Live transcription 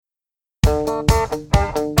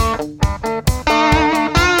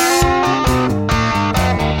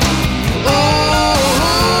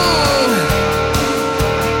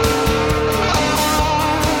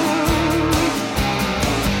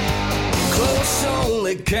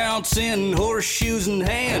Counts in horseshoes and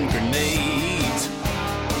hand grenades.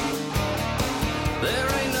 There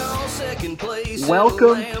ain't no second place.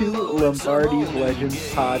 Welcome to Lombardi's Legends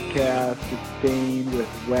podcast. It's Dane with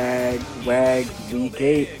Wags. Wags, week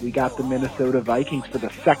 8. We got the Minnesota Vikings for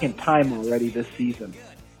the second time already this season.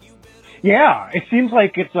 Yeah, it seems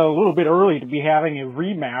like it's a little bit early to be having a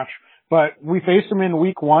rematch, but we faced them in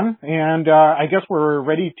week 1, and I guess we're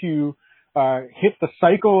ready to hit the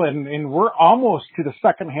cycle, and we're almost to the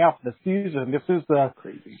second half of the season. This is the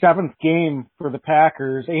 7th game for the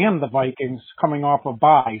Packers and the Vikings coming off a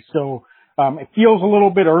bye. So it feels a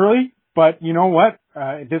little bit early, but you know what?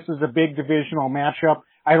 This is a big divisional matchup.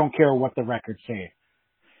 I don't care what the records say.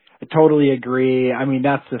 I totally agree. I mean,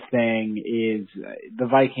 that's the thing is the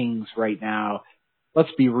Vikings right now,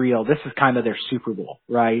 let's be real, this is kind of their Super Bowl,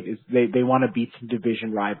 right? They want to beat some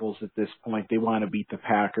division rivals at this point. They want to beat the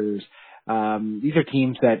Packers. These are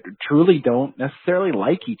teams that truly don't necessarily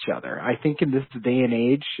like each other. I think in this day and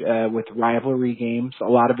age, with rivalry games, a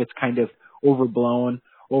lot of it's kind of overblown,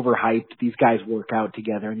 overhyped. These guys work out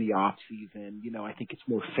together in the off season. You know, I think it's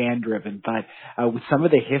more fan driven, but, with some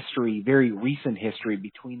of the history, very recent history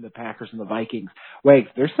between the Packers and the Vikings, Wags,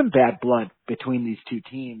 there's some bad blood between these two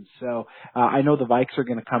teams. So, I know the Vikes are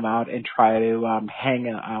going to come out and try to, hang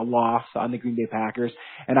a loss on the Green Bay Packers.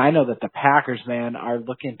 And I know that the Packers, man, are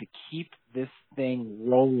looking to keep this thing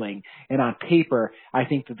rolling. And on paper, I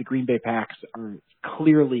think that the Green Bay Packers are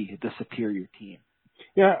clearly the superior team.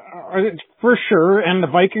 Yeah, for sure. And the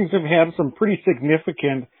Vikings have had some pretty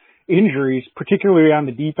significant injuries, particularly on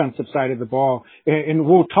the defensive side of the ball. And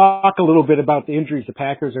we'll talk a little bit about the injuries the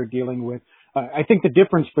Packers are dealing with. I think the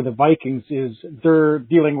difference for the Vikings is they're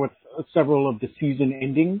dealing with several of the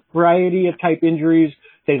season-ending variety of type injuries.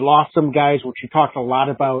 They lost some guys, which you talked a lot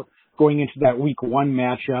about going into that week 1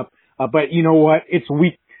 matchup. But you know what? It's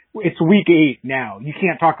week 8 now. You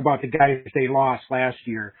can't talk about the guys they lost last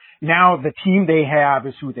year. Now the team they have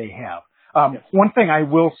is who they have. Yes. One thing I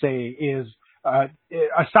will say is,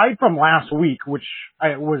 aside from last week, which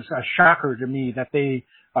was a shocker to me that they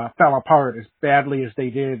fell apart as badly as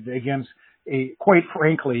they did against quite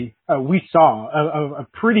frankly, we saw a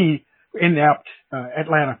pretty inept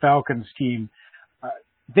Atlanta Falcons team.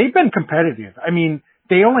 They've been competitive. I mean,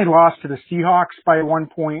 they only lost to the Seahawks by 1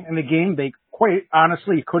 point in the game they quite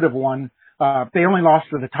honestly could have won. They only lost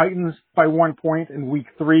to the Titans by 1 point in week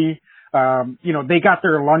 3. They got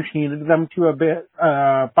their lunch handed to them to a bit,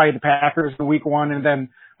 by the Packers in week 1 and then,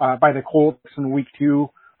 by the Colts in week 2.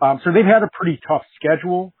 So they've had a pretty tough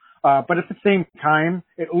schedule. But at the same time,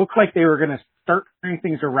 it looked like they were going to start turning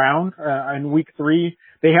things around, in week 3.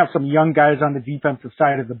 They have some young guys on the defensive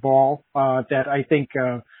side of the ball, that I think,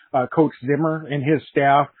 Coach Zimmer and his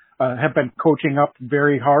staff, have been coaching up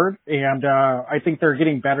very hard, and I think they're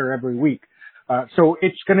getting better every week. So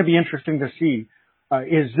it's going to be interesting to see.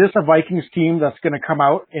 Is this a Vikings team that's going to come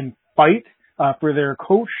out and fight for their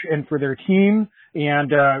coach and for their team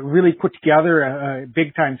and really put together a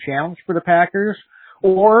big-time challenge for the Packers?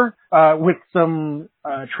 Or with some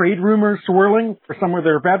trade rumors swirling for some of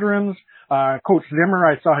their veterans, Coach Zimmer,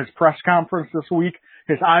 I saw his press conference this week.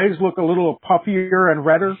 His eyes look a little puffier and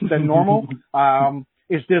redder than normal.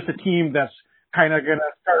 Is this a team that's kind of going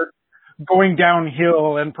to start going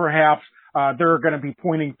downhill and perhaps they're going to be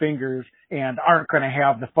pointing fingers and aren't going to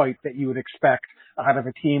have the fight that you would expect out of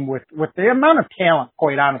a team with the amount of talent,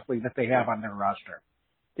 quite honestly, that they have on their roster?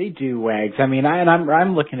 They do, Wags. I mean,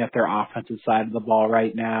 I'm looking at their offensive side of the ball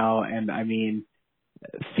right now, and I mean,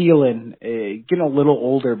 Thielen, getting a little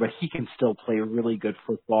older, but he can still play really good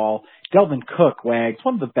football. Delvin Cook, Wags,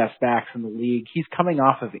 one of the best backs in the league. He's coming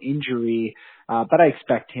off of injury, but I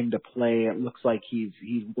expect him to play. It looks like he's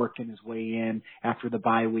working his way in after the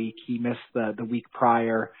bye week. He missed the week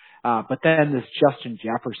prior. But then this Justin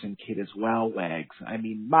Jefferson kid as well, Wags. I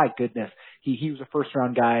mean, my goodness, he was a first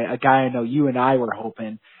round guy, a guy I know you and I were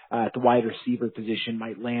hoping at the wide receiver position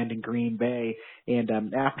might land in Green Bay. And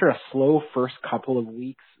after a slow first couple of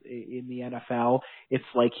weeks in the NFL, it's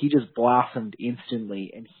like he just blossomed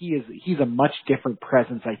instantly. And he's a much different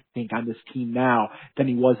presence, I think, on this team now than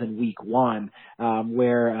he was in week 1,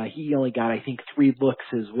 where he only got, I think, 3 looks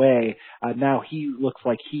his way. Now he looks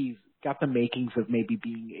like he's got the makings of maybe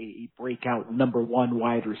being a breakout number one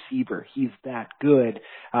wide receiver. He's that good.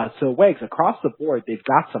 So Wags, across the board, they've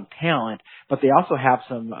got some talent, but they also have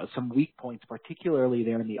some weak points, particularly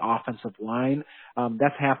there in the offensive line.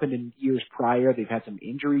 That's happened in years prior. They've had some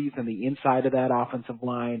injuries on the inside of that offensive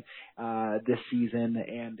line this season,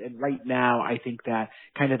 and right now I think that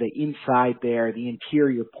kind of the inside there, the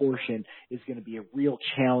interior portion, is going to be a real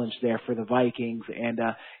challenge there for the Vikings. And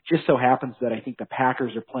just so happens that I think the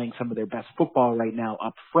Packers are playing some of their best football right now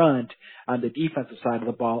up front on the defensive side of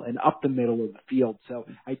the ball and up the middle of the field. So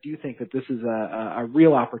I do think that this is a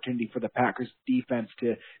real opportunity for the Packers defense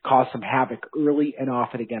to cause some havoc early and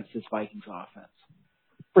often against this Vikings offense.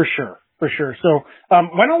 For sure. So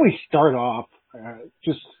why don't we start off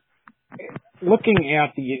just looking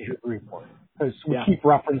at the injury report, because we keep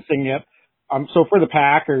referencing it. So for the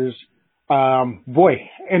Packers,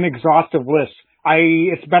 an exhaustive list.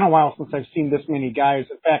 It's been a while since I've seen this many guys.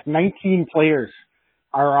 In fact, 19 players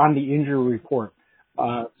are on the injury report.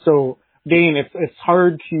 So Dane, it's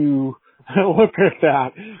hard to look at that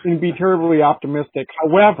and be terribly optimistic.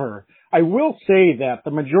 However, I will say that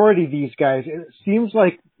the majority of these guys, it seems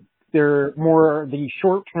like they're more the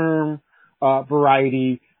short-term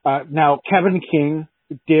variety. Now, Kevin King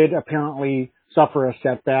did apparently suffer a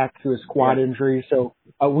setback to his quad injury, so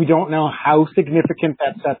we don't know how significant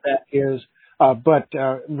that setback is. But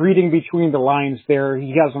reading between the lines there,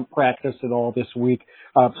 he hasn't practiced at all this week.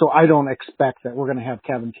 So I don't expect that we're going to have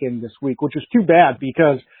Kevin King this week, which is too bad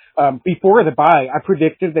because before the bye, I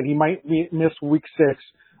predicted that he might miss week 6.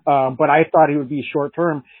 But I thought he would be short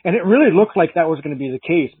term, and it really looked like that was going to be the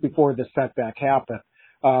case before the setback happened.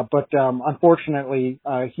 But unfortunately,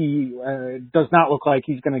 he does not look like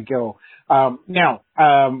he's going to go. Now,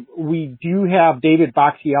 we do have David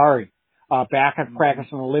Bakhtiari back at practice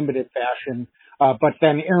in a limited fashion, but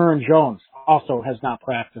then Aaron Jones also has not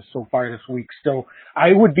practiced so far this week. So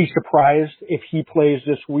I would be surprised if he plays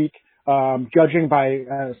this week, judging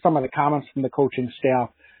by some of the comments from the coaching staff.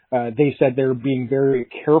 They said they're being very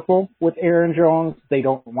careful with Aaron Jones. They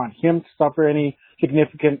don't want him to suffer any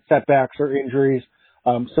significant setbacks or injuries.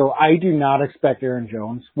 So I do not expect Aaron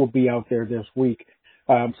Jones will be out there this week.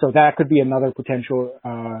 So that could be another potential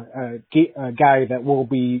guy that will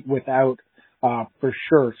be without for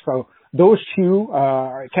sure. So those two,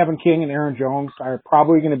 Kevin King and Aaron Jones, are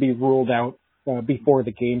probably going to be ruled out before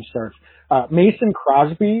the game starts. Mason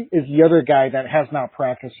Crosby is the other guy that has not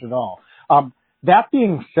practiced at all. That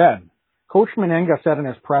being said, Coach Menenga said in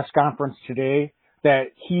his press conference today that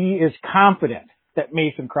he is confident that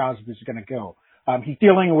Mason Crosby is going to go. He's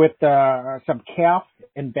dealing with some calf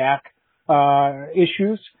and back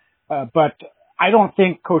issues, but I don't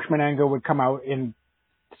think Coach Menenga would come out and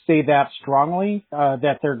say that strongly,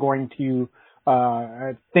 that they're going to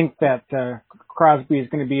think that Crosby is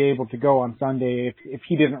going to be able to go on Sunday. If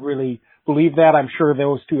he didn't really believe that, I'm sure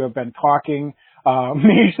those two have been talking.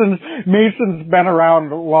 Mason's been around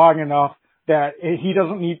long enough that he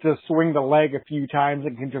doesn't need to swing the leg a few times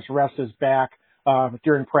and can just rest his back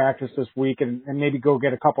during practice this week and maybe go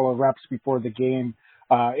get a couple of reps before the game,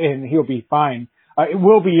 and he'll be fine. It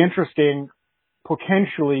will be interesting,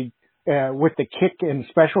 potentially, with the kick and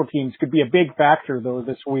special teams could be a big factor though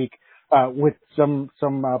this week, with some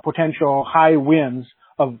potential high winds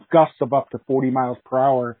of gusts of up to 40 miles per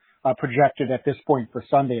hour. Projected at this point for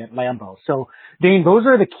Sunday at Lambeau. So, Dane, those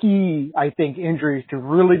are the key, I think, injuries to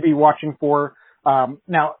really be watching for.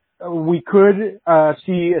 Now, we could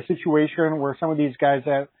see a situation where some of these guys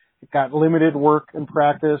that got limited work in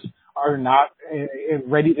practice are not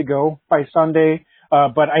ready to go by Sunday.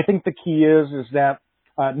 But I think the key is that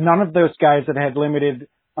none of those guys that had limited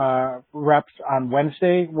reps on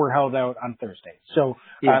Wednesday were held out on Thursday. So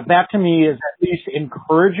that to me is at least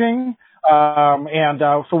encouraging.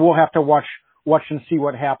 So we'll have to watch and see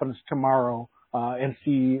what happens tomorrow, and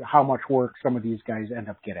see how much work some of these guys end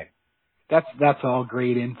up getting. That's all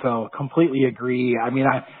great info. Completely agree. I mean,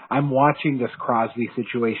 I'm watching this Crosby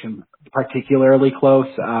situation particularly close,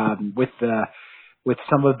 with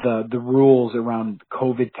some of the rules around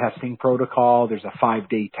COVID testing protocol. There's a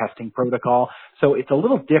 5-day testing protocol. So it's a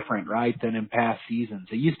little different, right, than in past seasons.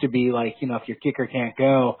 It used to be like, if your kicker can't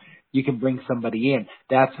go, you can bring somebody in.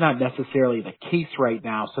 That's not necessarily the case right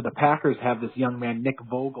now. So the Packers have this young man, Nick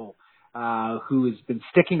Vogel, who has been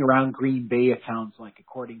sticking around Green Bay, it sounds like,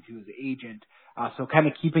 according to his agent. So kind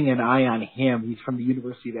of keeping an eye on him. He's from the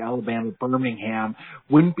University of Alabama, Birmingham.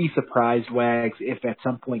 Wouldn't be surprised, Wags, if at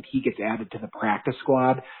some point he gets added to the practice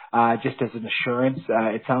squad, just as an assurance.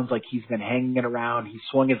 It sounds like he's been hanging it around. He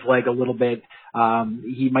swung his leg a little bit.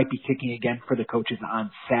 He might be kicking again for the coaches on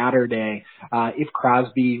Saturday. If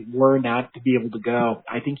Crosby were not to be able to go,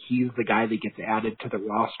 I think he's the guy that gets added to the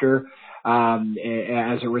roster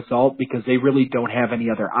as a result, because they really don't have any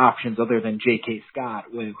other options other than J.K. Scott,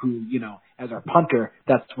 who, as our punter,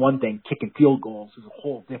 that's one thing. Kicking field goals is a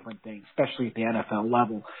whole different thing, especially at the NFL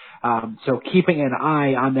level. So keeping an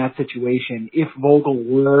eye on that situation, if Vogel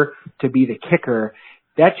were to be the kicker,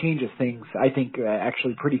 that changes things, I think,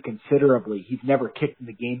 actually pretty considerably. He's never kicked in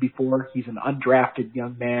the game before. He's an undrafted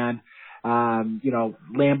young man.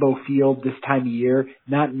 Lambeau Field this time of year,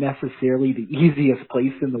 not necessarily the easiest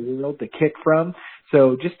place in the world to kick from.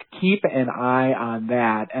 So just keep an eye on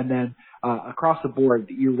that. And then across the board,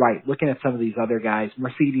 you're right. Looking at some of these other guys,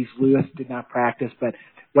 Mercedes Lewis did not practice, but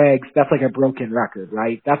Wags, that's like a broken record,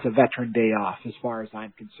 right? That's a veteran day off as far as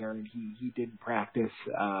I'm concerned. He didn't practice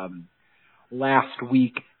last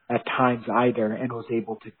week at times either and was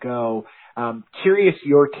able to go. Curious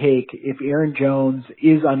your take if Aaron Jones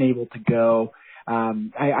is unable to go.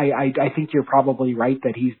 I think you're probably right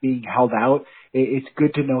that he's being held out. It's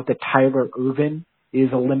good to note that Tyler Ervin is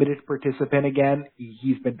a limited participant again.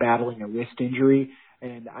 He's been battling a wrist injury.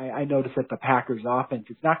 And I noticed that the Packers offense,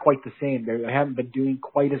 it's not quite the same. They haven't been doing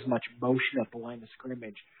quite as much motion at the line of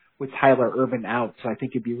scrimmage with Tyler Ervin out. So I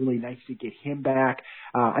think it'd be really nice to get him back.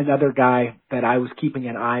 Another guy that I was keeping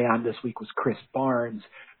an eye on this week was Chris Barnes,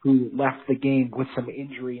 who left the game with some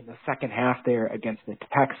injury in the second half there against the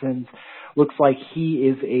Texans. Looks like he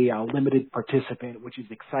is a limited participant, which is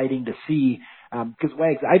exciting to see. Because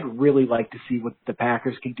Wags, I'd really like to see what the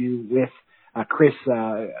Packers can do with Chris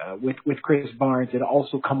Barnes and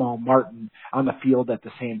also Kamal Martin on the field at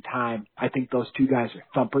the same time. I think those two guys are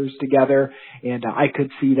thumpers together, and I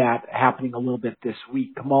could see that happening a little bit this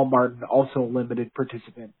week. Kamal Martin also a limited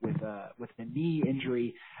participant with a knee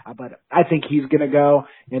injury, but I think he's going to go.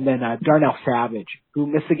 And then Darnell Savage, who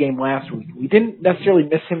missed the game last week. We didn't necessarily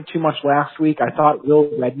miss him too much last week. I thought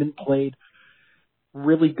Will Redmond played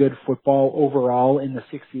really good football overall in the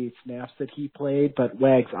 68 snaps that he played. But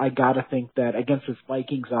Wags, I got to think that against this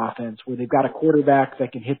Vikings offense, where they've got a quarterback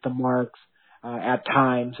that can hit the marks at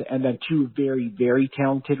times, and then two very, very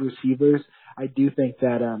talented receivers, I do think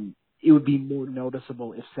that it would be more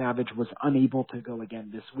noticeable if Savage was unable to go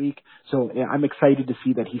again this week. So I'm excited to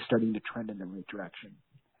see that he's starting to trend in the right direction.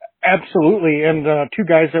 Absolutely. And two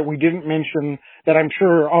guys that we didn't mention that I'm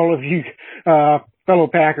sure all of you fellow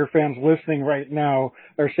Packer fans listening right now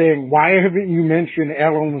are saying, why haven't you mentioned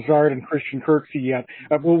Allen Lazard and Christian Kirksey yet?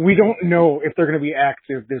 Well, we don't know if they're going to be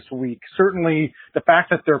active this week. Certainly the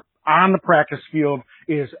fact that they're on the practice field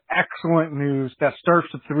is excellent news. That starts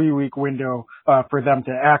the 3-week window for them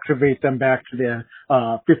to activate them back to the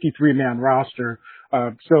 53-man roster.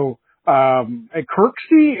 So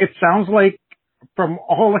Kirksey, it sounds like, from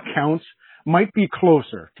all accounts, might be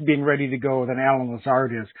closer to being ready to go than Allen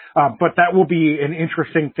Lazard is. But that will be an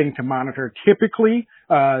interesting thing to monitor. Typically,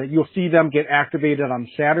 you'll see them get activated on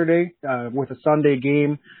Saturday with a Sunday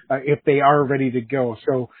game if they are ready to go.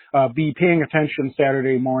 So be paying attention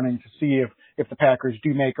Saturday morning to see if the Packers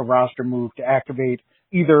do make a roster move to activate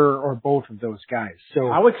either or both of those guys.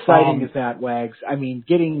 So how exciting is that, Wags? I mean,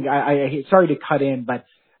 sorry to cut in, but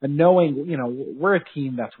knowing, we're a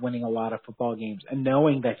team that's winning a lot of football games, and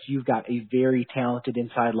knowing that you've got a very talented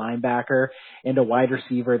inside linebacker and a wide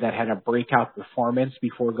receiver that had a breakout performance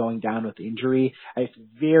before going down with injury, it's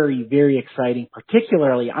very, very exciting.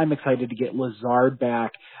 Particularly, I'm excited to get Lazard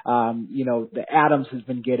back. The Adams has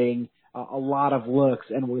been getting a lot of looks,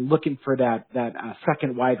 and we're looking for that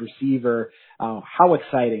second wide receiver. How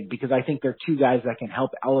exciting, because I think they're two guys that can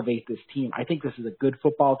help elevate this team. I think this is a good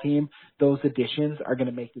football team. Those additions are going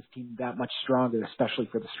to make this team that much stronger, especially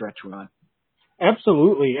for the stretch run.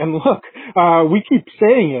 Absolutely. And look, we keep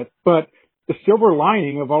saying it, but the silver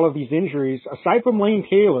lining of all of these injuries, aside from Lane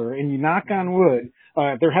Taylor, and you knock on wood,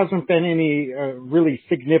 there hasn't been any really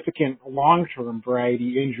significant long-term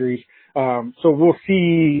variety injuries. So we'll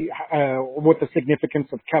see what the significance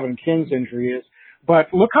of Kevin King's injury is.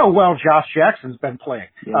 But look how well Josh Jackson's been playing,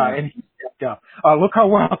 and he stepped up. Look how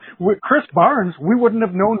well Chris Barnes, we wouldn't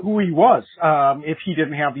have known who he was if he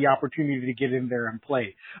didn't have the opportunity to get in there and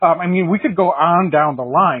play. We could go on down the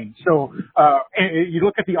line. So you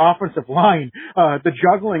look at the offensive line, the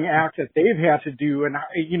juggling act that they've had to do, and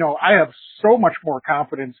I have so much more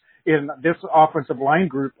confidence in this offensive line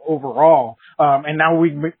group overall. And now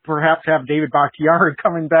we perhaps have David Bakhtiari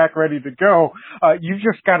coming back ready to go. You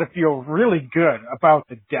just got to feel really good about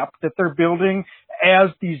the depth that they're building as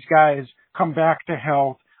these guys come back to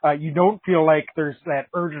health. You don't feel like there's that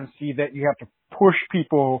urgency that you have to push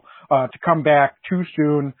people to come back too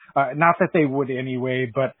soon. Not that they would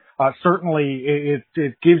anyway, but certainly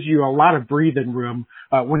it gives you a lot of breathing room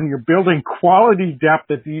when you're building quality depth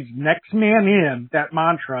at these next man in, that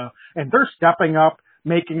mantra, and they're stepping up,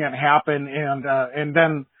 making it happen, and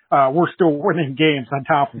then we're still winning games on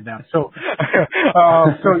top of that. So,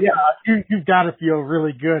 you've got to feel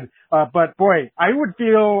really good. But boy, I would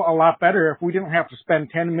feel a lot better if we didn't have to spend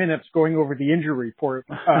 10 minutes going over the injury report,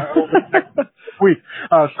 over the next week.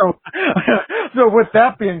 So with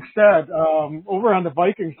that being said, over on the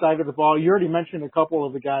Vikings side of the ball, you already mentioned a couple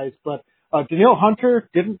of the guys, but Danielle Hunter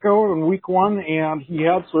didn't go in week 1 and he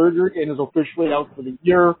had surgery and is officially out for the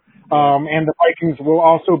year. And the Vikings will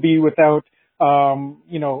also be without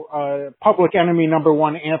public enemy number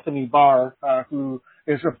 1, Anthony Barr, who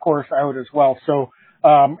is of course out as well. So,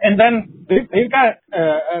 and then they've got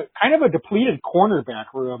kind of a depleted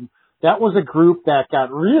cornerback room. That was a group that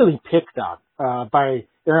got really picked on by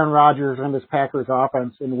Aaron Rodgers and his Packers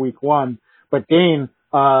offense in week 1. But Dane,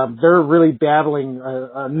 they're really battling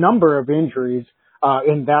a number of injuries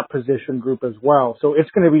in that position group as well. So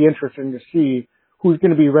it's going to be interesting to see who's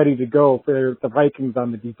going to be ready to go for the Vikings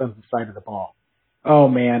on the defensive side of the ball. Oh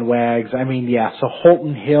man, Wags. I mean, yeah. So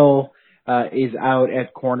Holton Hill is out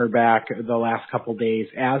at cornerback the last couple days,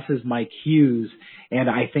 as is Mike Hughes. And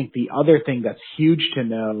I think the other thing that's huge to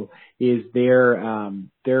know is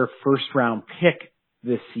their first round pick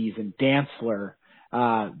this season, Dantzler.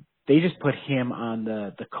 They just put him on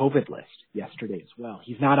the COVID list yesterday as well.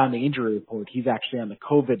 He's not on the injury report. He's actually on the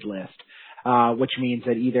COVID list, which means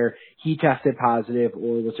that either he tested positive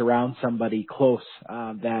or was around somebody close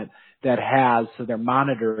that has, so they're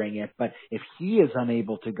monitoring it. But if he is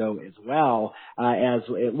unable to go as well, as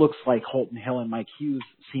it looks like Holton Hill and Mike Hughes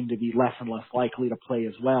seem to be less and less likely to play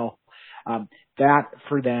as well, that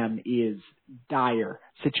for them is dire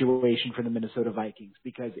situation for the Minnesota Vikings,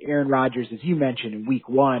 because Aaron Rodgers, as you mentioned in week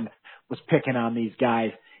 1, was picking on these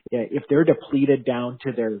guys. If they're depleted down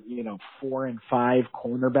to their 4 and 5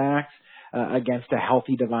 cornerbacks against a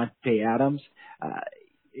healthy Davante Adams,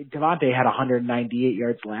 Davante had 198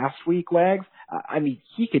 yards last week, Wags. I mean,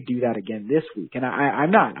 he could do that again this week. And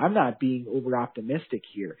I'm not being over optimistic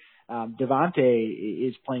here. Davante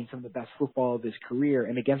is playing some of the best football of his career,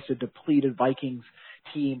 and against a depleted Vikings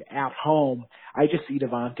team at home, I just see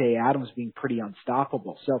Davante Adams being pretty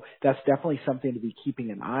unstoppable. So that's definitely something to be keeping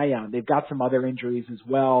an eye on. They've got some other injuries as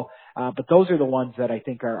well, but those are the ones that I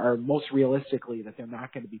think are most realistically that they're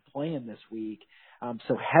not going to be playing this week.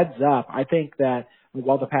 So heads up, I think that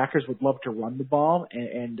while the Packers would love to run the ball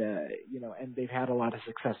and they've had a lot of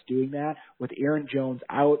success doing that, with Aaron Jones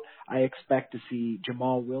out, I expect to see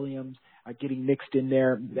Jamal Williams getting mixed in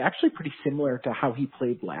there, actually pretty similar to how he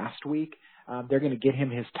played last week. They're going to get him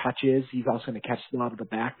his touches. He's also going to catch them out of the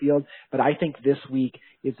backfield. But I think this week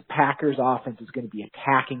is the Packers offense is going to be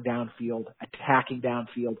attacking downfield.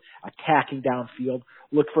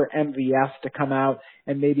 Look for MVS to come out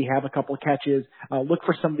and maybe have a couple of catches. Look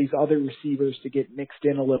for some of these other receivers to get mixed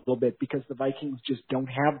in a little bit, because the Vikings just don't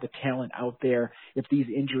have the talent out there, if these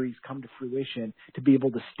injuries come to fruition, to be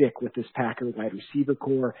able to stick with this Packer wide receiver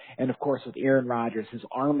core. And of course, with Aaron Rodgers, his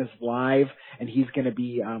arm is live, and he's going to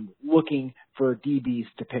be looking for DBs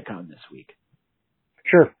to pick on this week.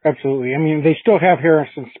 Sure, absolutely. I mean, they still have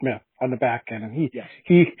Harrison Smith on the back end, and he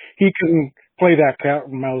can play that cat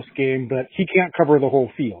and mouse game, but he can't cover the whole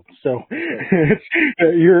field. So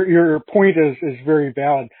your point is very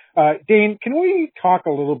valid. Dane, can we talk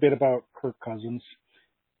a little bit about Kirk Cousins?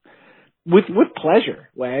 With pleasure,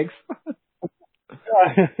 Wags.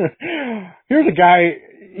 Here's a guy,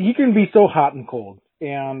 he can be so hot and cold,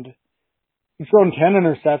 and he's thrown 10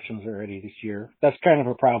 interceptions already this year. That's kind of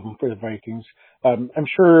a problem for the Vikings. I'm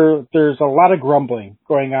sure there's a lot of grumbling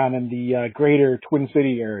going on in the greater Twin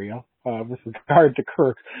City area with regard to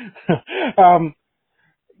Kirk.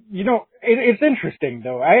 It's interesting,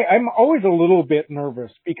 though. I'm always a little bit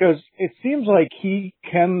nervous because it seems like he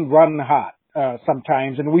can run hot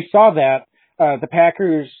sometimes. And we saw that the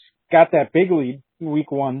Packers got that big lead in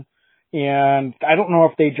week 1. And I don't know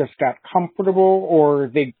if they just got comfortable or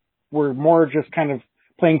they were more just kind of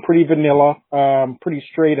playing pretty vanilla, pretty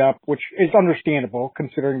straight up, which is understandable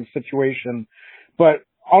considering the situation. But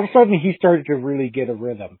all of a sudden he started to really get a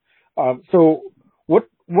rhythm. So what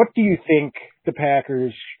do you think the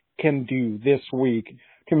Packers can do this week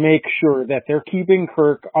to make sure that they're keeping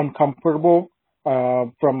Kirk uncomfortable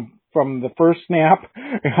from the first snap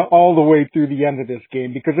all the way through the end of this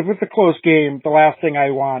game. Because if it's a close game, the last thing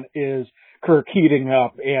I want is Kirk heating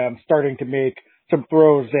up and starting to make some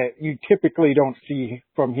throws that you typically don't see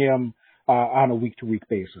from him on a week-to-week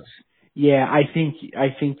basis. Yeah, I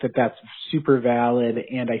think that that's super valid,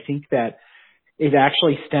 and I think that it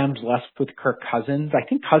actually stems less with Kirk Cousins. I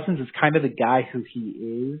think Cousins is kind of the guy who he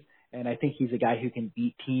is, and I think he's a guy who can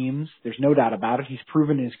beat teams. There's no doubt about it. He's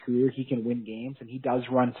proven in his career he can win games, and he does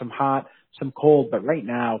run some hot, some cold, but right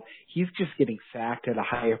now he's just getting sacked at a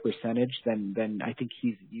higher percentage than I think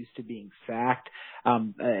he's used to being sacked. I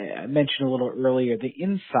mentioned a little earlier, the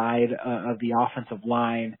inside of the offensive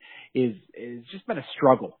line is just been a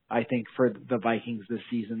struggle, I think, for the Vikings this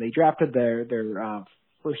season. They drafted their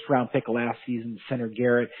first round pick last season, center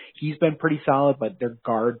Garrett. He's been pretty solid, but their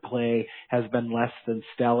guard play has been less than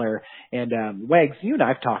stellar. And Wags, you and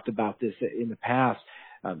I've talked about this in the past.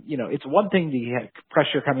 It's one thing to have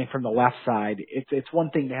pressure coming from the left side. It's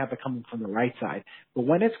one thing to have it coming from the right side. But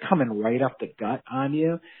when it's coming right up the gut on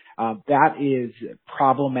you, that is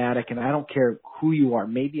problematic. And I don't care who you are,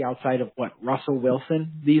 maybe outside of Russell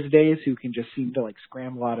Wilson these days, who can just seem to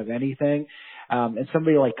scramble out of anything. And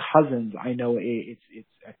somebody like Cousins, I know it's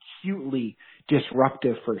acutely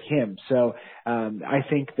disruptive for him. So I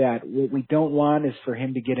think that what we don't want is for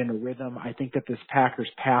him to get in a rhythm. I think that this Packers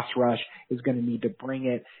pass rush is going to need to bring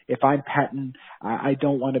it. If I'm Pettin, I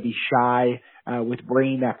don't want to be shy with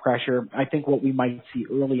bringing that pressure. I think what we might see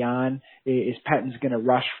early on is Pettin's going to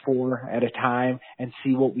rush 4 at a time and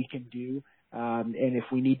see what we can do. And if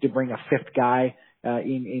we need to bring a fifth guy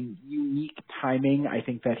in unique timing, I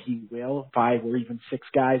think that he will, 5 or even 6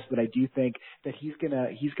 guys. But I do think that he's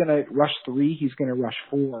gonna rush 3, he's gonna rush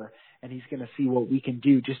 4, and he's gonna see what we can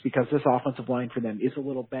do. Just because this offensive line for them is a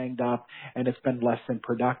little banged up and it's been less than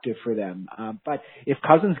productive for them. But if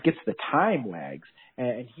Cousins gets the time, Wags,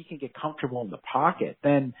 and he can get comfortable in the pocket,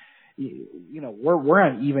 then we're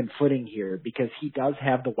on even footing here, because he does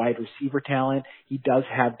have the wide receiver talent. He does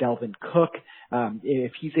have Dalvin Cook.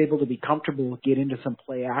 If he's able to be comfortable, get into some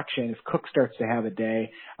play action, if Cook starts to have a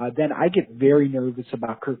day, then I get very nervous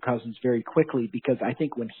about Kirk Cousins very quickly, because I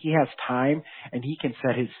think when he has time and he can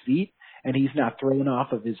set his feet and he's not thrown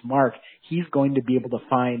off of his mark, he's going to be able to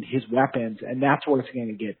find his weapons, and that's where it's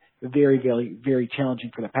going to get very, very, very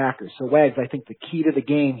challenging for the Packers. So, Wags, I think the key to the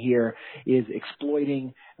game here is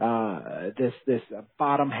exploiting this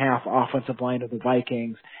bottom half offensive line of the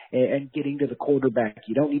Vikings and getting to the quarterback.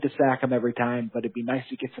 You don't need to sack him every time, but it'd be nice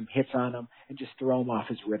to get some hits on him and just throw him off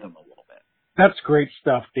his rhythm a little bit. That's great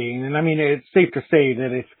stuff, Dane. And I mean, it's safe to say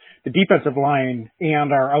that if the defensive line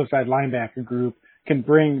and our outside linebacker group can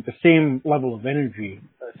bring the same level of energy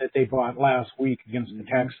that they brought last week against the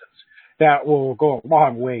Texans, that will go a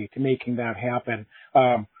long way to making that happen.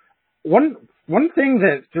 One thing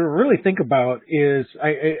that to really think about is,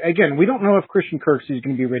 again, we don't know if Christian Kirksey is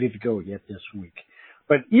going to be ready to go yet this week.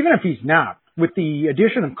 But even if he's not, with the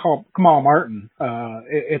addition of Kamal Martin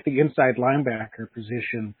at the inside linebacker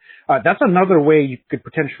position, that's another way you could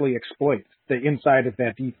potentially exploit the inside of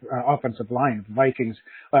that offensive line. The Vikings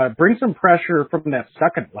bring some pressure from that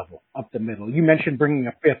second level up the middle. You mentioned bringing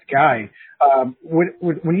a fifth guy.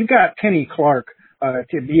 When you've got Kenny Clark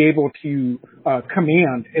to be able to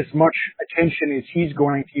command as much attention as he's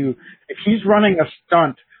going to, if he's running a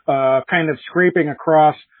stunt, kind of scraping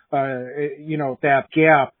across, that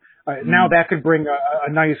gap, now that could bring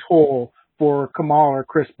a nice hole for Kamal or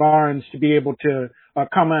Chris Barnes to be able to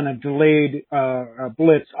come on a delayed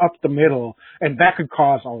blitz up the middle, and that could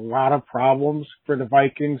cause a lot of problems for the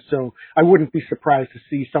Vikings. So I wouldn't be surprised to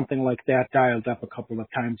see something like that dialed up a couple of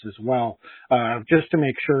times as well, just to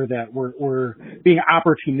make sure that we're being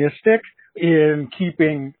opportunistic in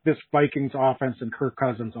keeping this Vikings offense and Kirk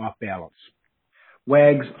Cousins off balance.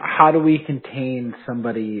 Wags, how do we contain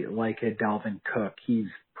somebody like a Dalvin Cook? He's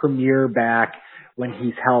premier back when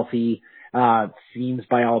he's healthy. Seems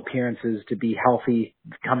by all appearances to be healthy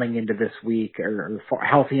coming into this week, or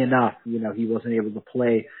healthy enough. He wasn't able to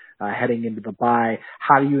play heading into the bye.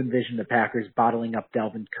 How do you envision the Packers bottling up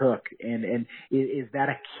Dalvin Cook? And is that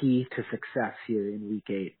a key to success here in Week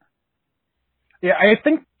 8? Yeah, I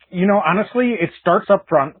think, honestly, it starts up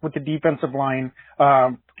front with the defensive line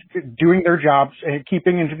doing their jobs and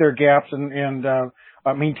keeping into their gaps and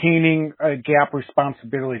maintaining a gap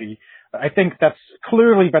responsibility. I think that's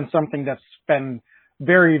clearly been something that's been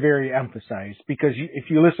very, very emphasized, because if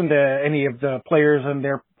you listen to any of the players and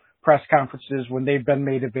their press conferences when they've been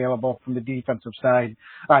made available from the defensive side,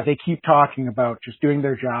 they keep talking about just doing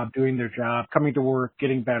their job, coming to work,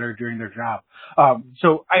 getting better, doing their job.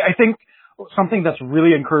 So I think something that's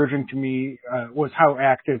really encouraging to me was how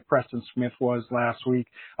active Preston Smith was last week.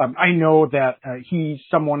 I know that he's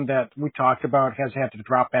someone that we talked about has had to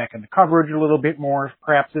drop back into coverage a little bit more,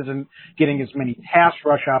 perhaps isn't getting as many pass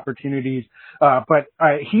rush opportunities, but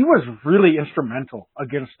he was really instrumental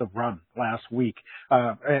against the run last week.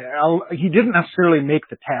 He didn't necessarily make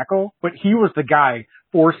the tackle, but he was the guy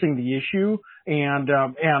forcing the issue and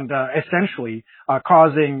essentially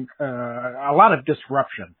causing a lot of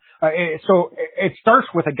disruption. So it starts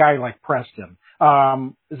with a guy like Preston.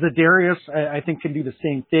 Zadarius, I think, can do the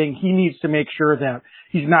same thing. He needs to make sure that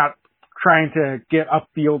he's not trying to get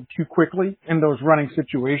upfield too quickly in those running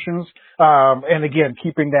situations. And again,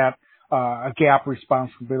 keeping that a gap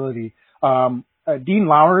responsibility. Dean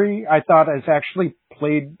Lowry, I thought, has actually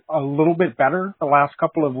played a little bit better the last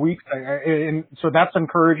couple of weeks. And so that's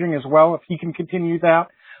encouraging as well if he can continue that.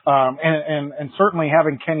 And certainly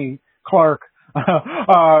having Kenny Clark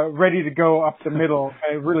ready to go up the middle,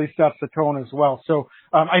 it really sets the tone as well. So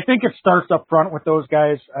I think it starts up front with those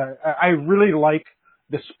guys. I really like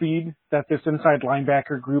the speed that this inside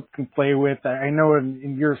linebacker group can play with. I know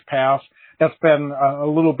in years past that's been a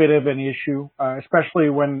little bit of an issue, especially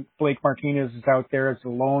when Blake Martinez is out there as a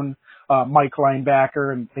lone Mike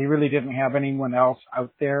linebacker, and they really didn't have anyone else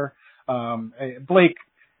out there. Blake,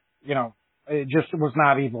 it just was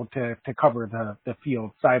not able to cover the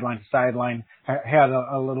field sideline to sideline, had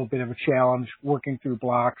a little bit of a challenge working through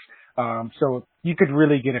blocks. So you could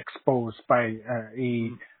really get exposed by a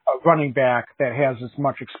running back that has as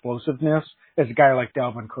much explosiveness as a guy like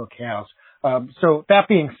Dalvin Cook has. So that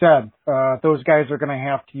being said, those guys are going to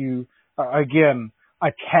have to, again,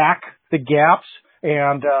 attack the gaps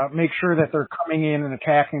and make sure that they're coming in and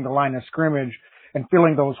attacking the line of scrimmage and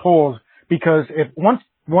filling those holes, because once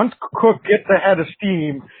Cook gets ahead of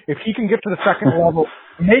steam, if he can get to the second level,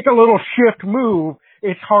 make a little shift move,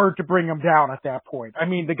 it's hard to bring him down at that point. I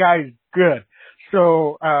mean, the guy's good.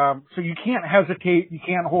 So you can't hesitate. You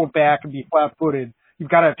can't hold back and be flat-footed. You've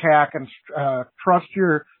got to attack and trust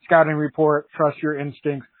your scouting report, trust your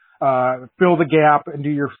instincts, fill the gap and do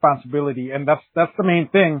your responsibility. And that's the main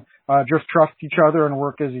thing. Just trust each other and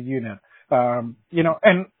work as a unit.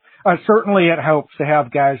 Certainly it helps to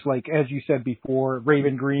have guys like, as you said before,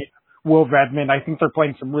 Raven Green, Will Redmond. I think they're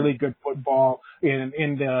playing some really good football in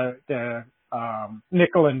the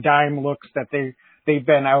nickel and dime looks that they've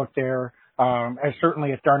been out there. As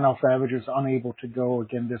certainly if Darnell Savage is unable to go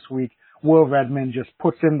again this week, Will Redmond just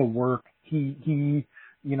puts in the work. He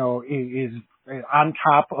is on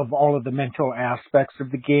top of all of the mental aspects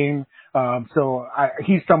of the game. So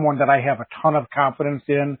he's someone that I have a ton of confidence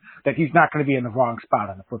in, that he's not going to be in the wrong spot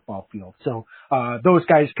on the football field. So those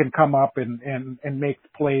guys can come up and make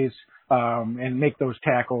plays and make those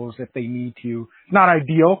tackles if they need to. It's not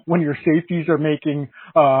ideal when your safeties are making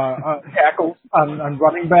tackles on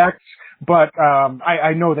running backs, but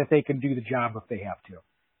I know that they can do the job if they have to.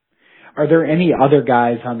 Are there any other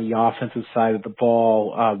guys on the offensive side of the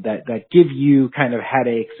ball that give you kind of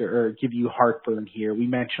headaches or give you heartburn here? We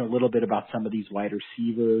mentioned a little bit about some of these wide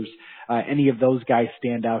receivers. Any of those guys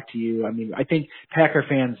stand out to you? I mean, I think Packer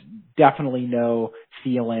fans definitely know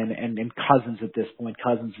Thielen and Cousins at this point.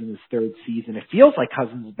 Cousins in his third season. It feels like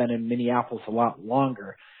Cousins has been in Minneapolis a lot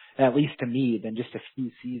longer, at least to me, than just a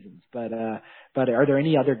few seasons. But are there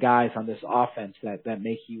any other guys on this offense that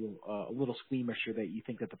make you a little squeamish, or that you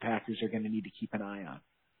think that the Packers are going to need to keep an eye on?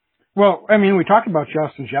 Well, I mean, we talked about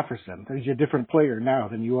Justin Jefferson. He's a different player now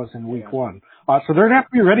than he was in week one. So they're going to have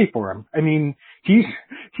to be ready for him. I mean, he's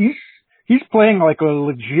playing like a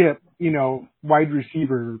legit, wide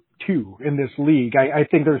receiver 2 in this league. I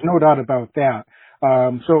think there's no doubt about that.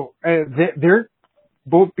 So they're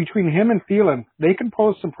both between him and Thielen, they can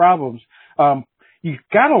pose some problems. You've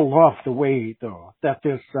got to love the way, though, that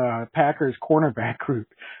this Packers cornerback group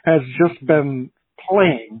has just been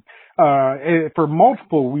playing for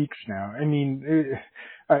multiple weeks now. I mean,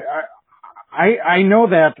 I know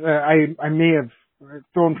that I may have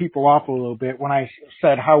thrown people off a little bit when I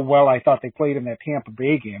said how well I thought they played in that Tampa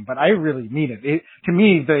Bay game, but I really mean it. To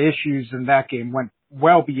me, the issues in that game went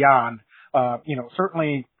well beyond,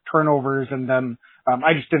 certainly turnovers, and then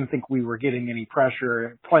I just didn't think we were getting any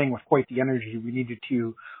pressure, playing with quite the energy we needed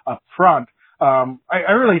to up front.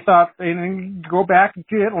 I really thought, and go back to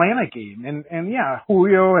the Atlanta game, and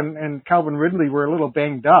Julio and Calvin Ridley were a little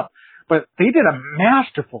banged up, but they did a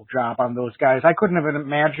masterful job on those guys. I couldn't have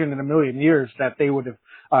imagined in a million years that they would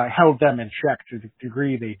have held them in check to the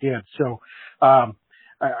degree they did. So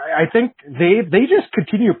I think they just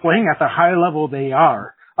continue playing at the high level they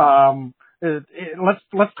are.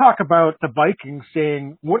 let's talk about the Vikings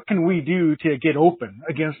saying, what can we do to get open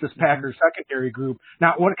against this Packers secondary group?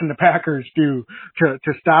 Not what can the Packers do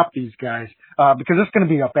to stop these guys? Because it's going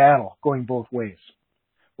to be a battle going both ways.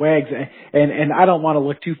 Wags, and I don't want to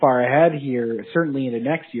look too far ahead here, certainly into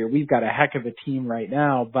next year. We've got a heck of a team right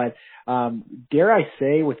now, but dare I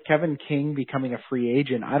say, with Kevin King becoming a free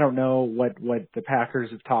agent, I don't know what the Packers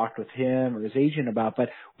have talked with him or his agent about, but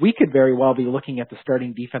we could very well be looking at the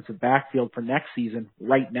starting defensive backfield for next season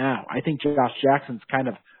right now. I think Josh Jackson's kind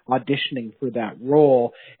of auditioning for that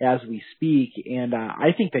role as we speak, and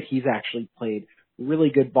I think that he's actually played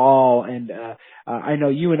really good ball, and I know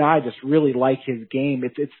you and I just really like his game.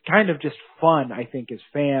 It's kind of just fun, I think, as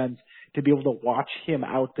fans to be able to watch him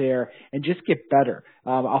out there and just get better.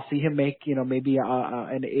 I'll see him make, maybe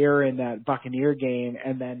an error in that Buccaneer game,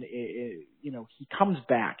 and then he comes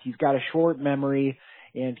back. He's got a short memory,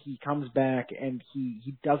 and he comes back and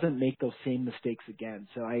he doesn't make those same mistakes again.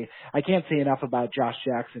 So I can't say enough about Josh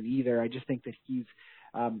Jackson either. I just think that he's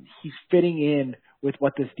fitting in with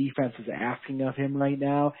what this defense is asking of him right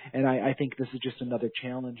now, and I think this is just another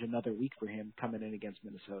challenge, another week for him coming in against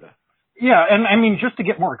Minnesota. Yeah, and I mean, just to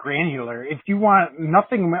get more granular, if you want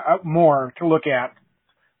nothing more to look at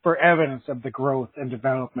for evidence of the growth and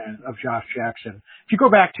development of Josh Jackson, if you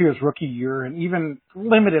go back to his rookie year and even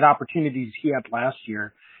limited opportunities he had last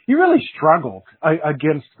year, he really struggled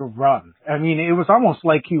against the run. I mean, it was almost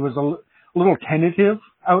like he was a little tentative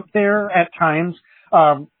out there at times.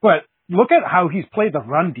 But look at how he's played the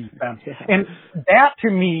run defense. And that to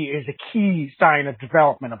me is a key sign of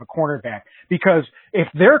development of a cornerback, because if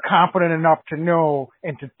they're confident enough to know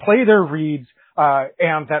and to play their reads,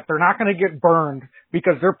 and that they're not going to get burned,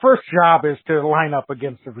 because their first job is to line up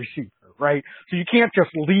against the receiver, right? So you can't just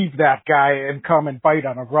leave that guy and come and bite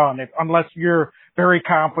on a run unless you're very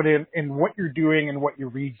confident in what you're doing and what your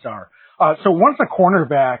reads are. So once a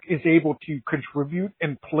cornerback is able to contribute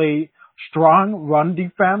and play strong run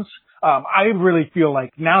defense, I really feel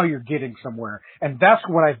like now you're getting somewhere. And that's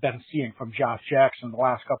what I've been seeing from Josh Jackson the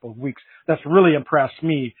last couple of weeks. That's really impressed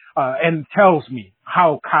me, and tells me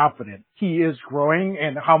how confident he is growing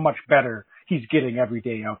and how much better he's getting every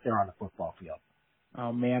day out there on the football field.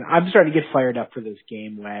 Oh man, I'm starting to get fired up for this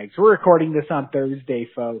game, Wags. We're recording this on Thursday,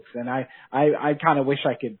 folks, and I kind of wish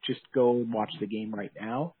I could just go and watch the game right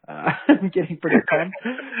now. I'm getting pretty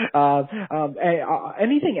pumped.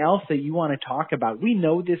 Anything else that you want to talk about? We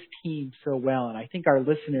know this team so well, and I think our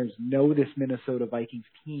listeners know this Minnesota Vikings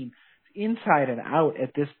team inside and out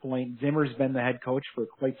at this point. Zimmer's been the head coach for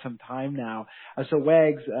quite some time now. So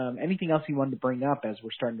Wags, anything else you wanted to bring up as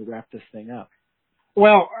we're starting to wrap this thing up?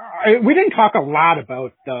 Well, we didn't talk a lot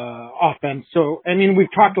about the offense. So, I mean, we've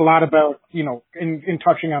talked a lot about, in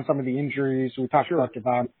touching on some of the injuries. We talked about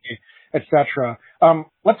Devontae, et cetera.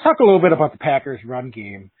 Let's talk a little bit about the Packers run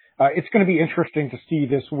game. It's going to be interesting to see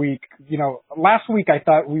this week. Last week I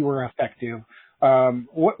thought we were effective.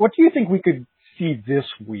 What do you think we could see this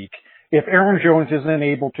week? If Aaron Jones isn't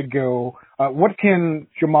able to go, what can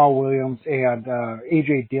Jamal Williams and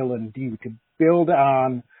A.J. Dillon do to build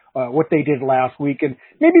on what they did last week and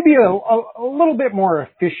maybe be a little bit more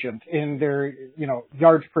efficient in their,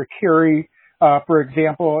 yards per carry, for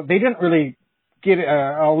example? They didn't really get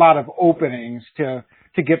a lot of openings to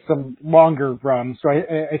get some longer runs. So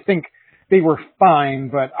I think they were fine,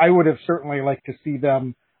 but I would have certainly liked to see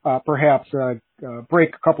them perhaps break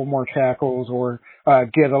a couple more tackles or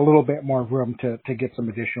get a little bit more room to get some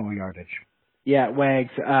additional yardage. Yeah,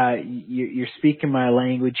 Wags, you're speaking my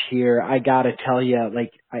language here. I gotta tell you,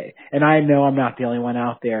 and I know I'm not the only one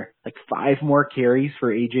out there, 5 more carries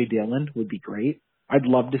for A.J. Dillon would be great. I'd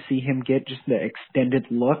love to see him get just the extended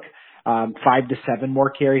look, 5 to 7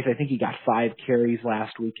 more carries. I think he got 5 carries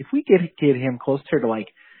last week. If we get him closer to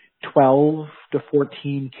 12 to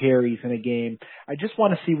 14 carries in a game, I just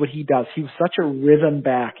want to see what he does. He was such a rhythm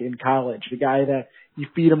back in college, the guy that you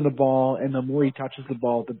feed him the ball, and the more he touches the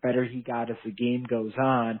ball, the better he got as the game goes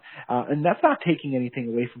on. And that's not taking anything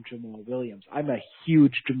away from Jamal Williams. I'm a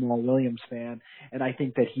huge Jamal Williams fan, and I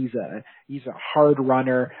think that he's a hard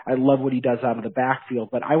runner. I love what he does out of the backfield,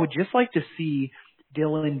 but I would just like to see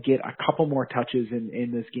Dillon get a couple more touches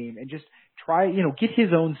in this game and just try, get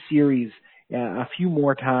his own series a few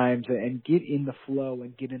more times and get in the flow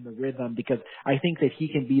and get in the rhythm, because I think that he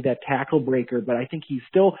can be that tackle breaker, but I think he's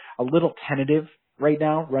still a little tentative right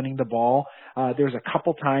now running the ball. There's a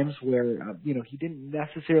couple times where, he didn't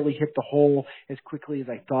necessarily hit the hole as quickly as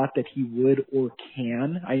I thought that he would or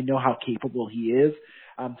can. I know how capable he is.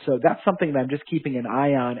 So that's something that I'm just keeping an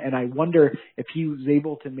eye on. And I wonder if he was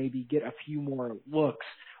able to maybe get a few more looks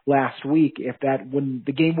last week if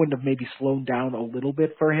the game wouldn't have maybe slowed down a little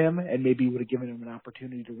bit for him and maybe would have given him an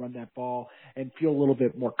opportunity to run that ball and feel a little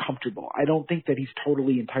bit more comfortable. I don't think that he's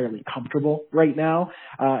totally entirely comfortable right now.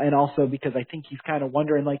 And also because I think he's kind of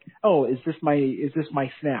wondering like, oh, is this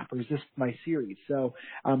my snap or is this my series? So,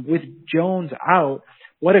 with Jones out,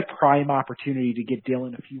 what a prime opportunity to get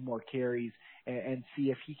Dillon a few more carries and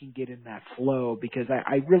see if he can get in that flow, because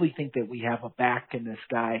I really think that we have a back in this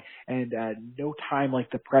guy and no time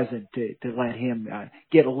like the present to let him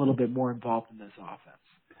get a little bit more involved in this offense.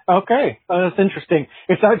 Okay, that's interesting.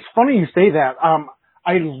 It's funny you say that.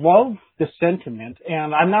 I love the sentiment,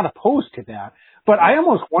 and I'm not opposed to that. But I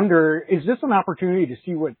almost wonder, is this an opportunity to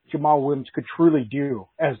see what Jamal Williams could truly do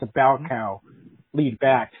as the bell cow lead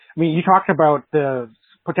back? I mean, you talked about the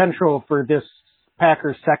potential for this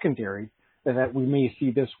Packers secondary that we may see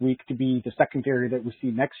this week to be the secondary that we see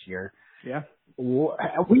next year. Yeah.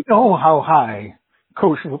 We know how high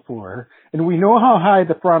Coach LaFleur, and we know how high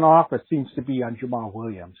the front office seems to be on Jamal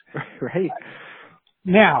Williams. Right.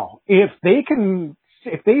 Now, if they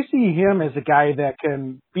see him as a guy that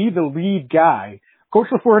can be the lead guy, Coach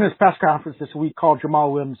LaFleur in his press conference this week called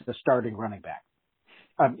Jamal Williams the starting running back.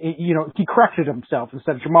 He corrected himself and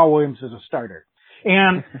said Jamal Williams is a starter.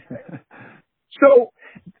 And so,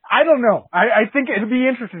 I don't know. I think it'd be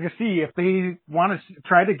interesting to see if they want to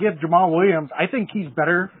try to give Jamal Williams. I think he's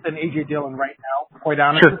better than A.J. Dillon right now, quite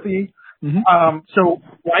honestly. Sure. Mm-hmm. So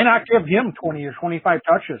why not give him 20 or 25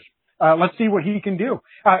 touches? Let's see what he can do.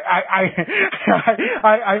 I'm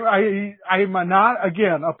not,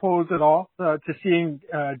 again, opposed at all to seeing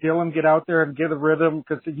Dillon get out there and get a rhythm,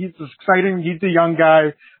 because he's exciting. He's a young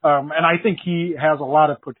guy, and I think he has a lot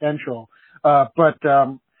of potential. But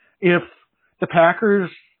if the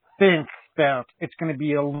Packers think that it's going to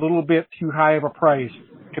be a little bit too high of a price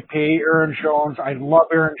to pay Aaron Jones, I love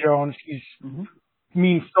Aaron Jones. He's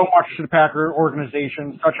means so much to the Packer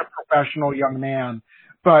organization, such a professional young man.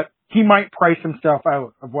 But he might price himself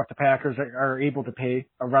out of what the Packers are able to pay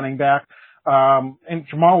a running back. And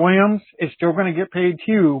Jamal Williams is still going to get paid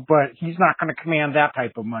too, but he's not going to command that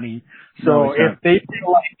type of money. So if they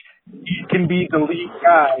feel like he can be the lead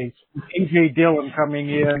guy, A.J. Dillon coming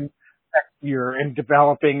in next year and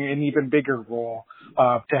developing an even bigger role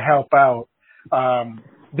to help out,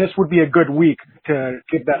 this would be a good week to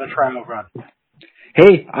give that a trial run.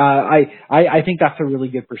 Hey, I think that's a really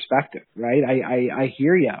good perspective, right? I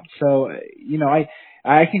hear you. So,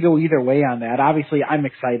 I can go either way on that. Obviously, I'm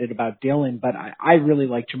excited about Dillon, but I really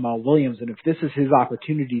like Jamal Williams. And if this is his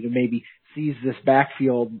opportunity to maybe seize this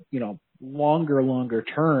backfield, longer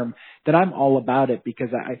term, then I'm all about it, because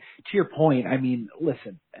to your point, I mean,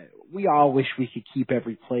 listen, we all wish we could keep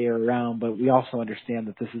every player around, but we also understand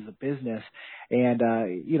that this is a business, and,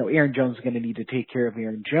 Aaron Jones is going to need to take care of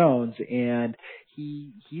Aaron Jones, and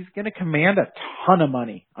he's going to command a ton of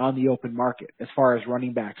money on the open market as far as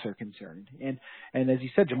running backs are concerned. And as you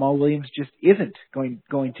said, Jamal Williams just isn't going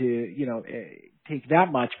to, take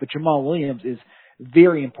that much, but Jamal Williams is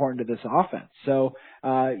very important to this offense. So,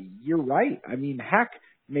 you're right. I mean, heck,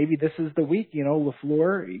 maybe this is the week,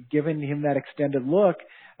 LaFleur giving him that extended look.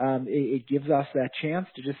 It gives us that chance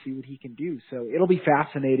to just see what he can do. So it'll be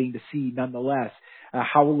fascinating to see nonetheless,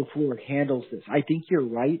 how LaFleur handles this. I think you're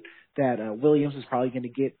right that, Williams is probably going to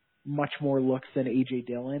get much more looks than A.J.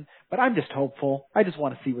 Dillon, but I'm just hopeful. I just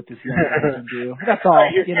want to see what this young guy can do. That's all.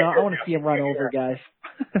 I want to see him run over guys.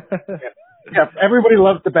 Yeah, everybody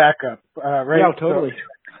loves the backup, right? Yeah, totally.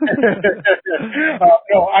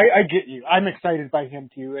 No, I get you. I'm excited by him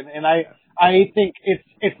too, and I think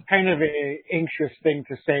it's kind of an anxious thing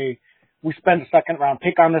to say. We spend a second round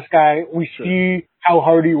pick on this guy. We see how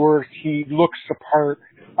hard he works. He looks the part.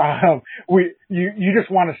 You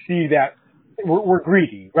just want to see that we're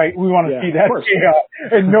greedy, right? We want to see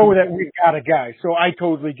that and know that we've got a guy. So I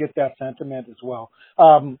totally get that sentiment as well.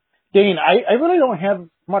 Dane, I really don't have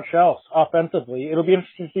much else offensively. It'll be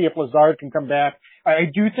interesting to see if Lazard can come back. I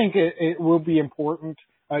do think it will be important.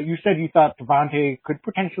 You said you thought Devontae could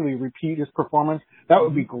potentially repeat his performance. That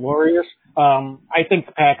would be glorious. I think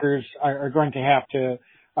the Packers are going to have to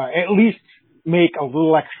at least make a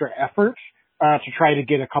little extra effort to try to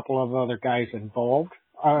get a couple of other guys involved.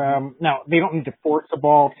 Now, they don't need to force the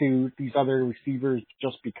ball to these other receivers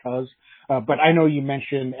just because. But I know you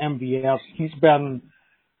mentioned MVS. He's been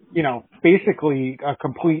basically a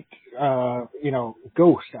complete,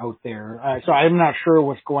 ghost out there. So I'm not sure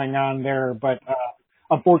what's going on there, but,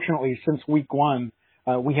 unfortunately, since week 1,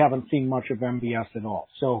 we haven't seen much of MVS at all.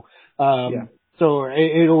 So, so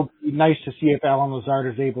it'll be nice to see if Alan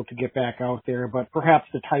Lazard is able to get back out there, but perhaps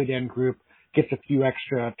the tight end group gets a few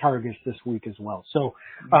extra targets this week as well. So,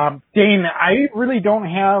 Dane, I really don't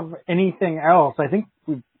have anything else. I think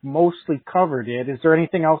we've mostly covered it. Is there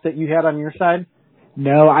anything else that you had on your side?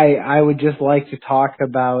 No, I would just like to talk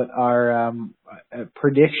about our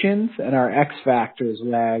predictions and our X Factors,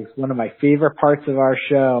 Wags. One of my favorite parts of our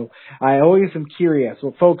show. I always am curious.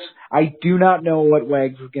 Well, folks, I do not know what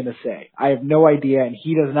Wags is going to say. I have no idea, and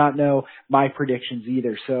he does not know my predictions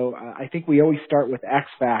either. So I think we always start with X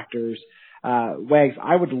Factors. Wags,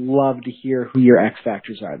 I would love to hear who your X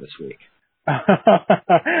Factors are this week.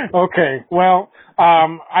 Okay. Well,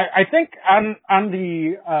 I think on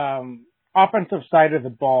the offensive side of the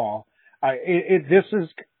ball, this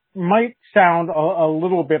might sound a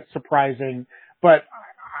little bit surprising, but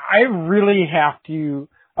I really have to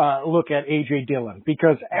look at A.J. Dillon,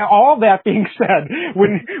 because all that being said,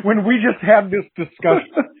 when we just had this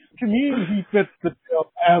discussion, to me he fits the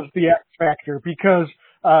bill as the X factor, because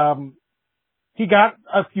he got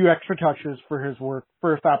a few extra touches for his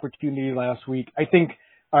first opportunity last week. I think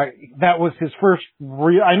that was his first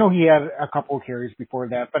I know he had a couple of carries before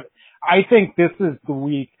that, but I think this is the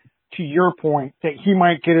week, to your point, that he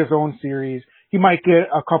might get his own series. He might get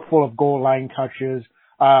a couple of goal line touches.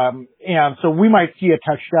 And so we might see a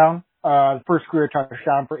touchdown, first career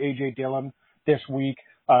touchdown for A.J. Dillon this week.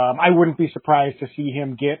 I wouldn't be surprised to see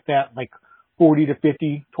him get that 40 to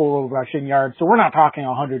 50 total rushing yards. So we're not talking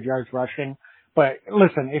 100 yards rushing, but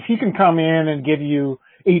listen, if he can come in and give you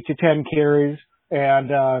 8 to 10 carries and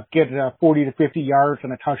get 40 to 50 yards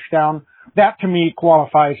and a touchdown, that to me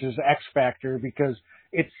qualifies as X factor, because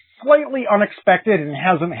it's slightly unexpected and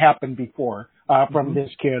hasn't happened before from this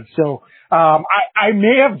kid. So I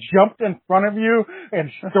may have jumped in front of you and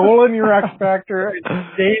stolen your X factor.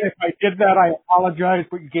 Dave, if I did that, I apologize,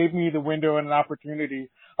 but you gave me the window and an opportunity.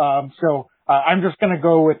 So I'm just going to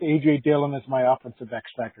go with A.J. Dillon as my offensive X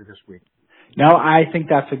factor this week. No, I think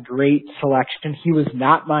that's a great selection. He was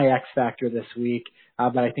not my X factor this week,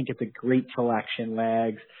 but I think it's a great selection,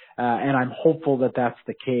 Wags. And I'm hopeful that that's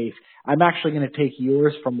the case. I'm actually going to take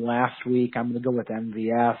yours from last week. I'm going to go with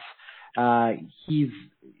MVS. He's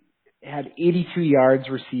had 82 yards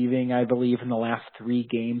receiving, I believe, in the last 3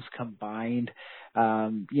 games combined.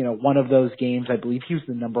 One of those games, I believe he was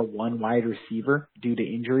the number 1 wide receiver due to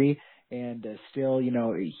injury. And still,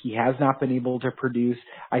 he has not been able to produce.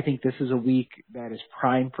 I think this is a week that is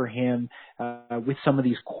prime for him with some of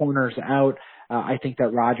these corners out. I think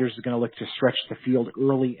that Rodgers is going to look to stretch the field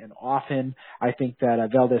early and often. I think that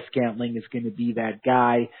Valdez-Scantling is going to be that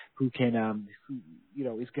guy who can,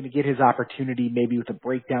 is going to get his opportunity maybe with a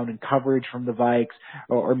breakdown in coverage from the Vikes,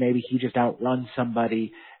 or maybe he just outruns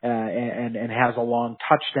somebody and has a long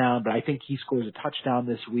touchdown. But I think he scores a touchdown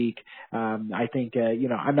this week. I think,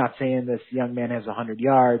 I'm not saying this young man has 100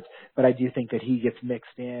 yards, but I do think that he gets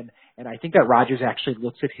mixed in. And I think that Rodgers actually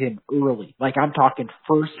looks at him early. Like, I'm talking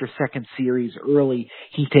first or second series early.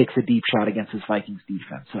 He takes a deep shot against his Vikings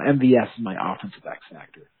defense. So MVS is my offensive X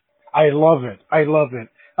factor. I love it.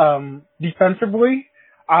 Defensively,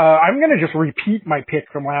 I'm going to just repeat my pick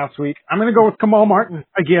from last week. I'm going to go with Kamal Martin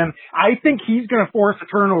again. I think he's going to force a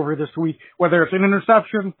turnover this week, whether it's an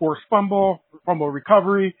interception, forced fumble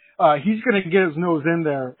recovery. He's going to get his nose in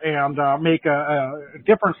there and make a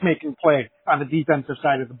difference-making play on the defensive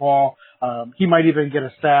side of the ball. He might even get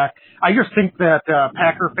a sack. I just think that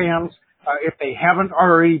Packer fans, if they haven't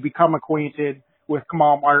already become acquainted with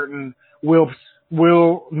Kamal Martin, will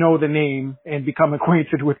know the name and become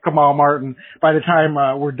acquainted with Kamal Martin by the time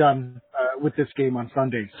we're done with this game on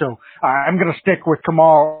Sunday. So I'm going to stick with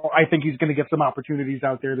Kamal. I think he's going to get some opportunities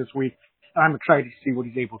out there this week. I'm excited to see what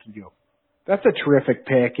he's able to do. That's a terrific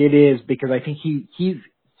pick. It is, because I think he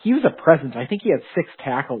was a presence. I think he had 6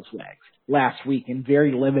 tackles last week in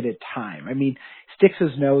very limited time. I mean, sticks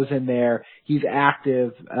his nose in there. He's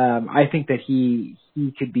active. I think that he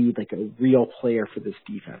could be like a real player for this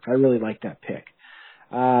defense. I really like that pick.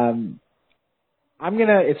 It's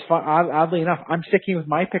fun. Oddly enough, I'm sticking with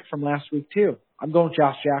my pick from last week too. I'm going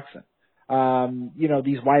Josh Jackson.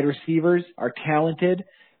 These wide receivers are talented.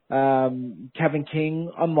 Kevin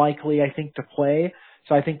King, unlikely, I think, to play.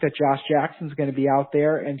 So I think that Josh Jackson's going to be out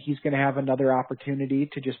there, and he's going to have another opportunity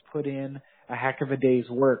to just put in a heck of a day's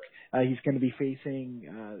work. He's going to be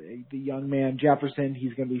facing the young man Jefferson.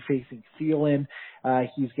 He's going to be facing Thielen.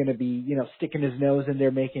 He's going to be, sticking his nose in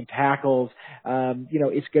there, making tackles.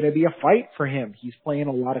 It's going to be a fight for him. He's playing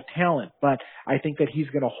a lot of talent, but I think that he's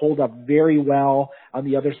going to hold up very well on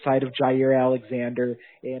the other side of Jair Alexander,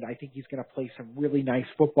 and I think he's going to play some really nice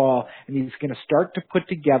football, and he's going to start to put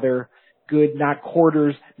together good, not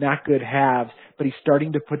quarters, not good halves, but he's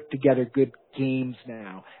starting to put together good games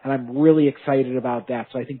now. And I'm really excited about that.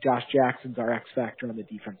 So I think Josh Jackson's our X factor on the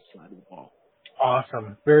defensive side of the ball.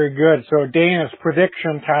 Awesome. Very good. So, Dane, it's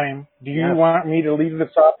prediction time. Do you want me to lead this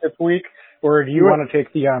off this week, or do you want to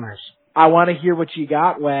take the honors? I want to hear what you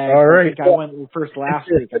got, Wags. All right. I think I went first last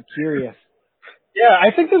week. I'm curious. Yeah,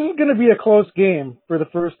 I think this is going to be a close game for the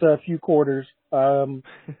first few quarters.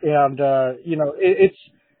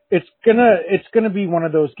 It's gonna be one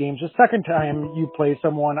of those games. The second time you play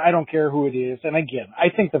someone, I don't care who it is. And again, I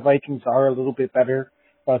think the Vikings are a little bit better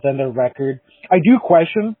than their record. I do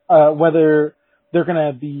question whether they're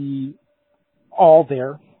gonna be all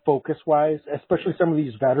there focus-wise, especially some of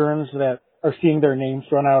these veterans that are seeing their names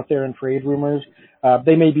thrown out there in trade rumors.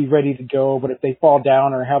 They may be ready to go, but if they fall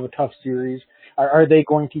down or have a tough series, are they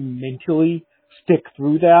going to mentally stick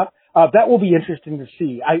through that? That will be interesting to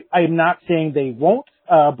see. I'm not saying they won't,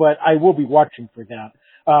 but I will be watching for that.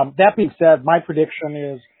 That being said, my prediction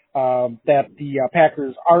is that the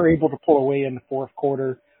Packers are able to pull away in the fourth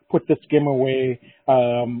quarter, put this game away,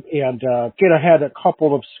 and get ahead a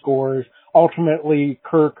couple of scores. Ultimately,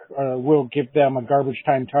 Kirk will give them a garbage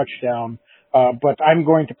time touchdown, but I'm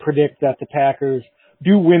going to predict that the Packers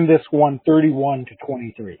do win this one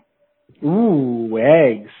 31-23. Ooh,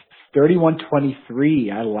 eggs.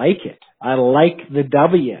 31-23. I like it. I like the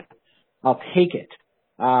W. I'll take it.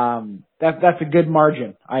 That's a good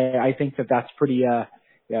margin. I think that's pretty,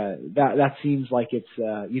 that seems like it's,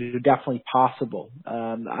 definitely possible.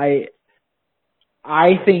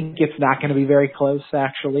 I think it's not going to be very close,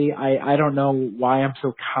 actually. I don't know why I'm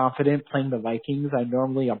so confident playing the Vikings. I'm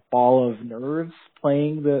normally a ball of nerves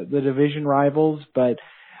playing the division rivals, but,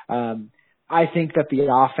 I think that the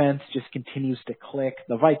offense just continues to click.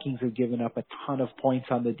 The Vikings have given up a ton of points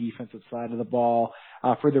on the defensive side of the ball,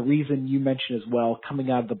 for the reason you mentioned as well,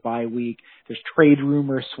 coming out of the bye week. There's trade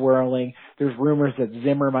rumors swirling. There's rumors that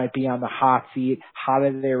Zimmer might be on the hot seat. How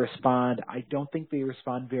do they respond? I don't think they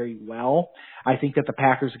respond very well. I think that the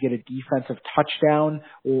Packers get a defensive touchdown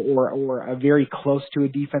or a very close to a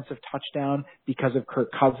defensive touchdown because of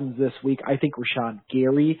Kirk Cousins this week. I think Rashawn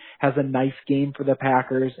Gary has a nice game for the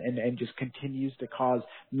Packers and just continues to cause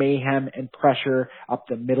mayhem and pressure up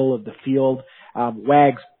the middle of the field.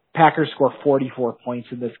 Wags, Packers score 44 points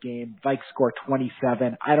in this game. Vikes score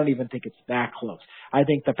 27. I don't even think it's that close. I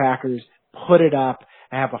think the Packers put it up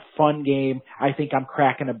and have a fun game. I think I'm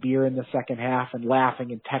cracking a beer in the second half and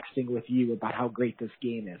laughing and texting with you about how great this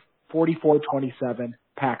game is. 44-27,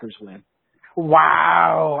 Packers win.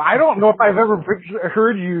 Wow. I don't know if I've ever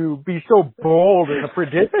heard you be so bold in a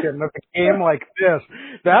prediction of a game like this.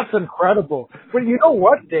 That's incredible. But you know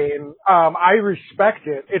what, Dane? I respect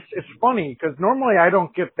it. It's funny because normally I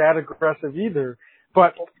don't get that aggressive either.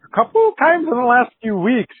 But a couple of times in the last few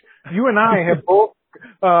weeks, you and I have both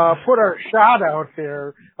put our shot out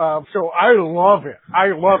there. So I love it. I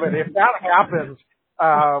love it. If that happens,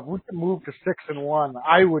 we can move to 6-1.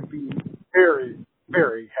 I would be very,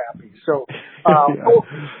 very happy. So,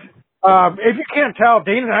 if you can't tell,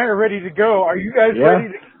 Dane and I are ready to go. Are you guys ready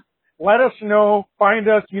to let us know? Find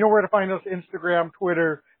us. You know where to find us: Instagram,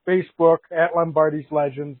 Twitter, Facebook at Lombardi's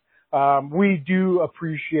Legends. We do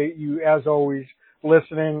appreciate you as always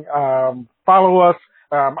listening. Follow us.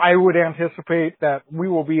 I would anticipate that we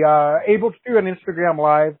will be able to do an Instagram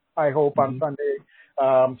live, I hope, on Sunday.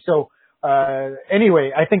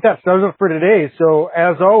 Anyway, I think that does it for today. So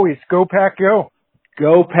as always, go Pack, go.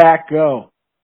 Go Pack, go.